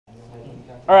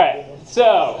All right,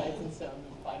 so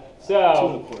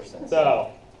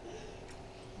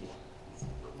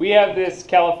we have this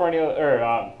California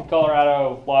or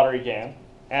Colorado lottery game,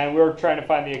 and we were trying to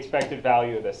find the expected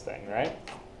value of this thing, right?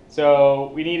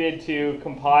 So we needed to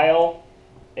compile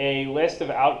a list of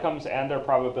outcomes and their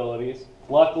probabilities.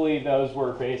 Luckily, those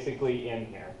were basically in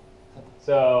here.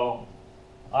 So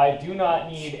I do not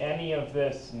need any of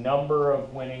this number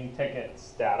of winning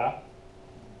tickets data,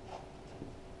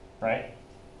 right?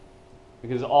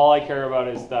 Because all I care about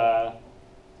is the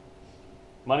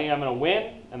money I'm going to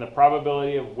win and the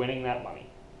probability of winning that money.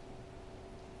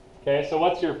 Okay, so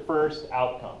what's your first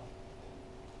outcome?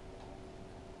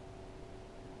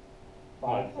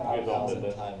 5,000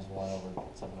 times 1 over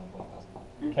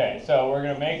 720,000. Okay, so we're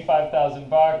going to make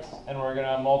 $5,000 and we're going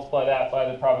to multiply that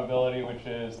by the probability, which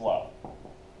is low,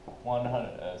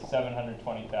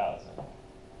 720,000.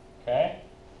 Okay,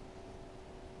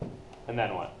 and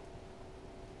then what?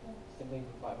 Same thing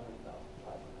for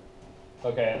 500,000.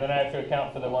 Okay, and then I have to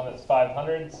account for the one that's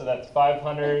 500, so that's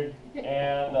 500,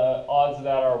 and the odds of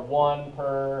that are 1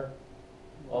 per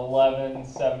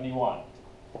 1171.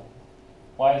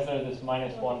 Why is there this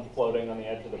 -1 floating on the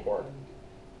edge of the board?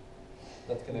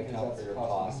 That's going to account for your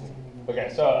cost.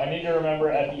 Okay, so I need to remember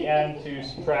at the end to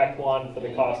subtract 1 for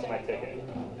the cost of my ticket.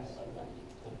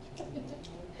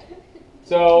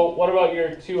 So what about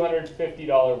your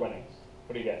 $250 winnings?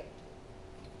 What do you get?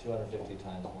 250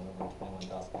 times 1 over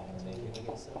 21,980.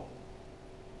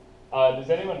 Does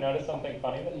anyone notice something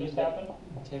funny that just happened?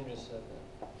 Tim just said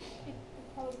that. The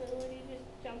probability just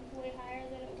jumped way higher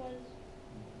than it was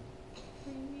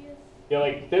previous. Yeah,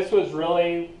 like this was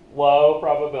really low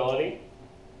probability,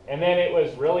 and then it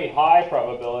was really high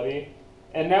probability,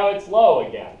 and now it's low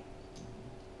again.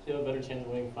 So you have a better chance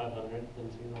of winning 500 than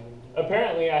 200?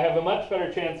 Apparently, I have a much better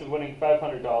chance of winning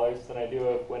 $500 than I do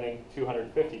of winning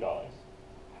 $250.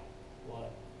 Why?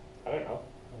 I don't know.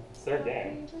 It's their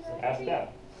game. Ask them.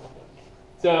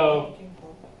 So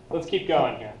let's keep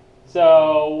going here.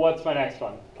 So what's my next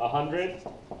one? 100?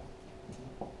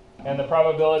 And the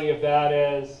probability of that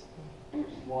is?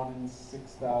 1 in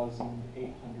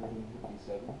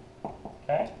 6,857.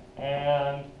 Okay.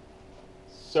 And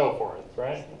so forth,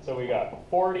 right? So we got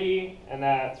 40, and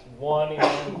that's 1 in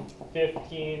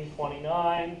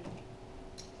 1529.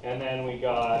 And then we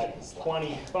got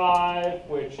 25,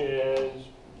 which is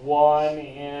 1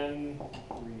 in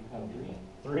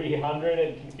 300,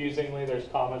 and confusingly there's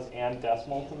commas and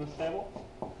decimals in this table.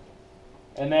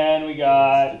 And then we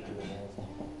got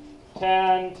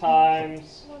 10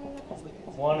 times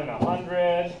 1 in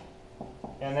 100,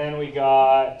 and then we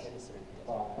got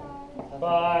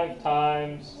 5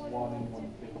 times 1 in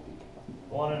 150.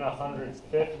 1 in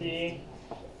 150,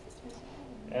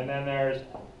 and then there's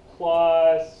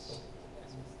plus,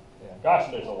 gosh,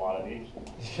 there's a lot of these.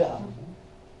 Yeah.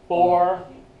 4,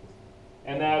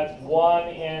 and that's 1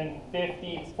 in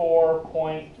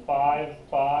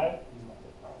 54.55.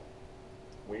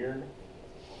 Weird.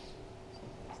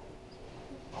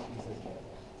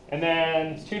 And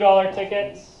then $2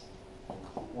 tickets.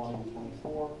 1 in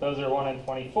 24. Those are 1 in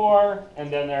 24. And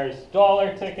then there's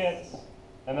dollar tickets,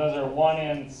 and those are 1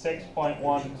 in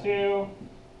 6.12.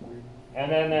 And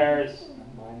then there's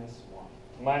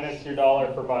minus your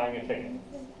dollar for buying a ticket.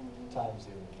 Times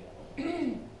your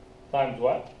Times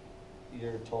what?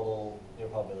 your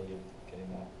probability of getting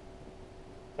that.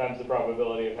 Times the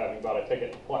probability of having bought a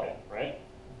ticket to play, right?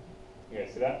 You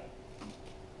guys see that?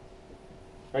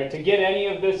 Right, to get any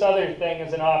of this other thing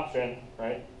as an option,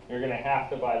 right, you're going to have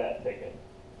to buy that ticket.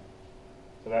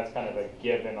 So that's kind of a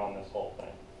given on this whole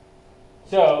thing.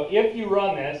 So if you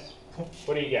run this,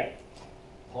 what do you get?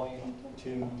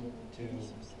 0.229.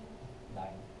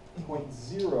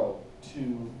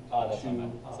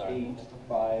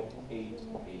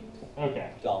 0.02285888. Okay.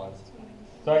 Dollars.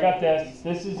 So I got this.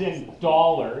 This is in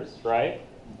dollars, right?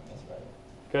 That's right.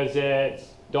 Because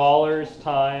it's dollars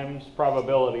times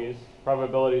probabilities.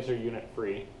 Probabilities are unit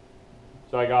free.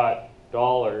 So I got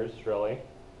dollars, really.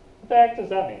 What the heck does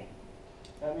that mean?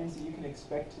 That means that you can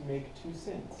expect to make 2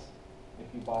 cents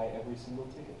if you buy every single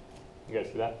ticket. You guys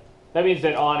see that? That means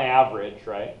that on average,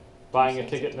 right, buying a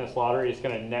ticket in this lottery is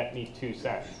going to net me 2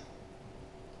 cents.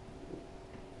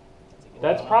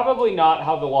 That's probably not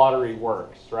how the lottery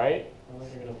works, right? Well,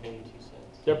 they're going to pay you 2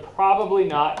 cents. They're probably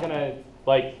not going to,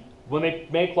 like, when they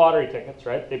make lottery tickets,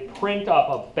 right, they print up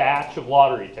a batch of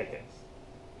lottery tickets.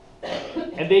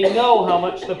 And they know how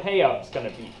much the payout's going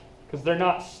to be, because they're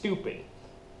not stupid,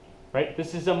 right?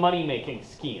 This is a money-making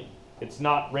scheme. It's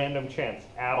not random chance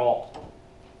at all.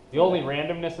 The only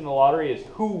randomness in the lottery is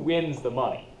who wins the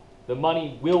money. The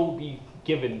money will be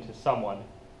given to someone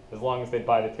as long as they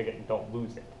buy the ticket and don't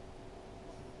lose it.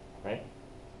 Right?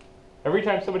 Every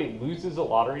time somebody loses a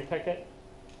lottery ticket,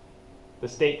 the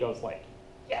state goes like,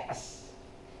 yes!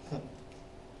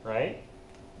 Right?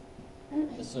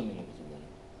 Assuming it was a winner.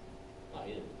 Oh,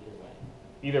 either way.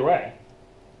 Either way.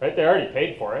 Right? They already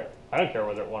paid for it. I don't care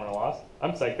whether it won or lost.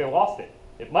 I'm psyched they lost it.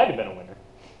 It might have been a winner.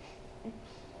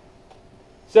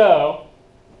 So,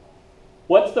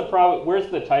 what's the problem?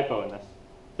 Where's the typo in this?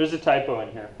 There's a typo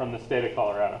in here from the state of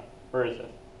Colorado. Where is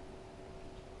it?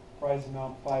 Prize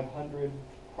amount 500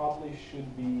 probably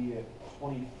should be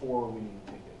 24 winning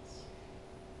tickets.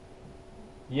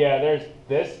 Yeah, there's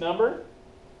this number,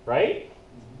 right?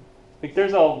 Like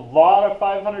there's a lot of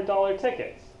 $500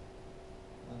 tickets.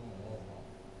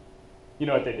 You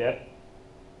know what they did?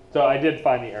 So I did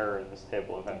find the error in this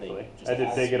table eventually. I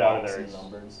did dig it out of there.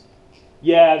 Numbers.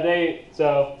 Yeah,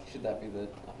 Should that be the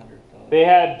 $100? they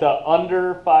had the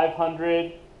under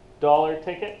 $500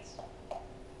 tickets,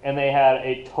 and they had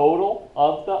a total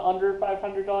of the under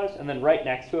 $500, and then right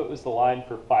next to it was the line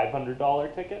for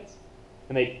 $500 tickets,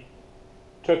 and they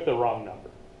took the wrong number.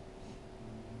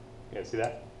 You guys see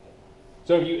that?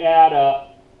 So if you add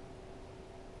up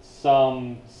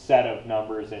some set of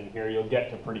numbers in here, you'll get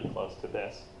to pretty close to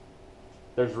this.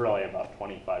 There's really about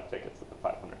 25 tickets at the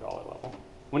 $500 level.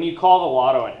 When you call the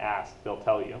lotto and ask, they'll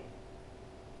tell you.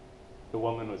 The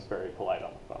woman was very polite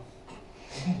on the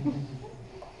phone.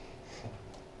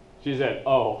 She said,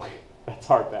 "Oh, that's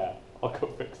our bad. I'll go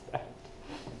fix that."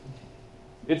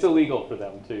 It's illegal for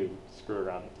them to screw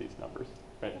around with these numbers.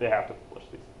 Right? They have to publish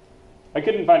these. I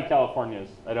couldn't find California's.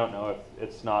 I don't know if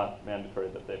it's not mandatory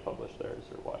that they publish theirs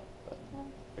or what, but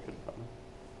I couldn't find them.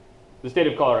 The state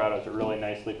of Colorado's are really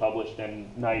nicely published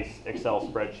in nice Excel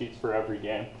spreadsheets for every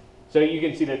game. So you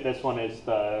can see that this one is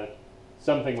the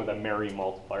something with a merry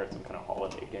multiplier. It's some kind of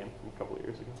holiday game from a couple of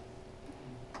years ago.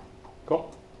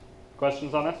 Cool.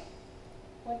 Questions on this?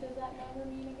 What does that number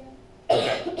mean again?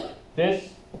 Okay.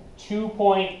 This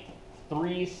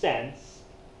 2.3 cents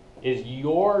is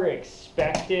your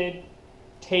expected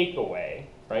takeaway,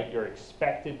 right? Your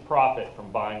expected profit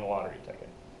from buying a lottery ticket.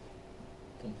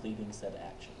 Completing said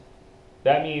action.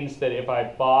 That means that if I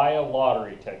buy a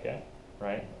lottery ticket,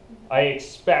 right, I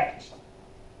expect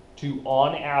to,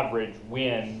 on average,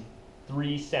 win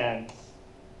 3 cents,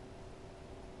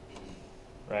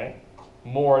 right,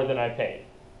 more than I paid.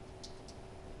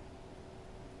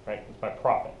 Right, it's my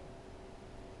profit.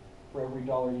 For every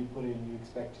dollar you put in, you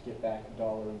expect to get back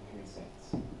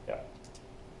 $1.03. Yeah.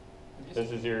 I'm just-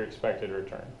 This is your expected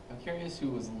return. I'm curious who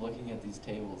was looking at these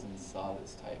tables and saw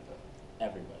this typo.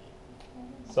 Everybody.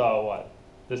 So what?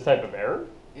 This type of error?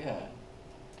 Yeah.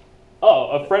 Oh,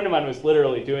 a friend of mine was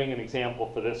literally doing an example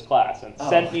for this class and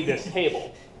sent me this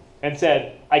table and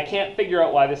said, "I can't figure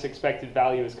out why this expected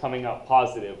value is coming up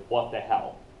positive. What the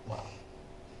hell?"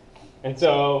 And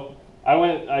so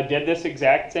I did this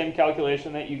exact same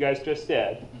calculation that you guys just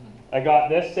did. I got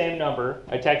this same number.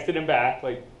 I texted him back,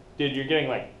 like, "Dude, you're getting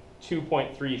like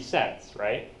 2.3 cents,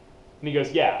 right?" And he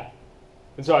goes, "Yeah."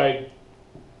 And so I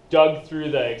dug through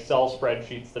the Excel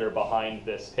spreadsheets that are behind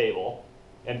this table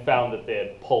and found that they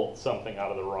had pulled something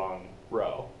out of the wrong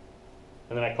row.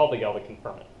 And then I called the gal to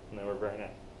confirm it, and they were very nice.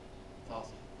 That's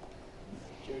awesome.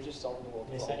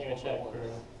 They sent you a check for.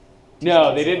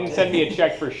 No, they didn't send me a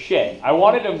check for shit. I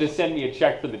wanted them to send me a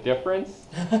check for the difference,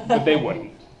 but they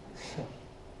wouldn't.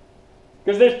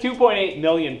 Because there's 2.8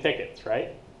 million tickets,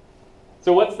 right?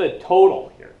 So what's the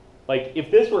total here? Like, if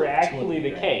this were actually the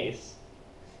 200 grand. case,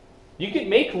 you could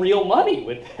make real money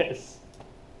with this.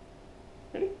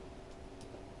 Ready?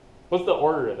 What's the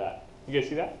order of that? You guys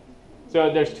see that?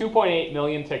 So there's 2.8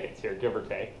 million tickets here, give or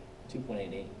take.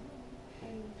 2.88.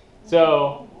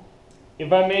 So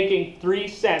if I'm making 3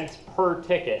 cents per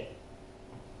ticket,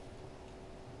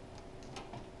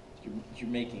 You're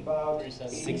making About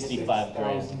 65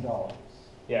 grand. $86,000.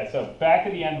 yeah, so back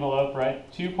of the envelope, right?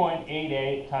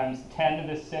 2.88 times 10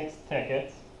 to the 6th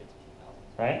tickets,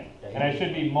 right? And I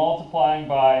should be multiplying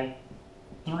by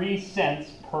 3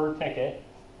 cents per ticket.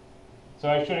 So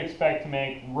I should expect to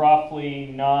make roughly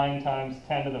 9 times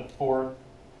 10 to the 4th,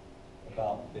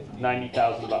 About 50.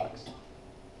 $90,000.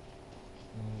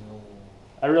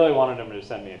 I really wanted them to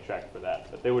send me a check for that,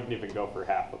 but they wouldn't even go for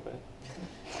half of it.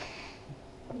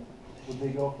 Would they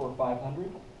go for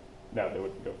 500? No, they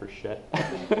wouldn't go for shit.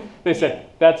 They said,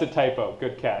 "That's a typo.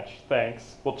 Good catch.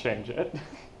 Thanks. We'll change it."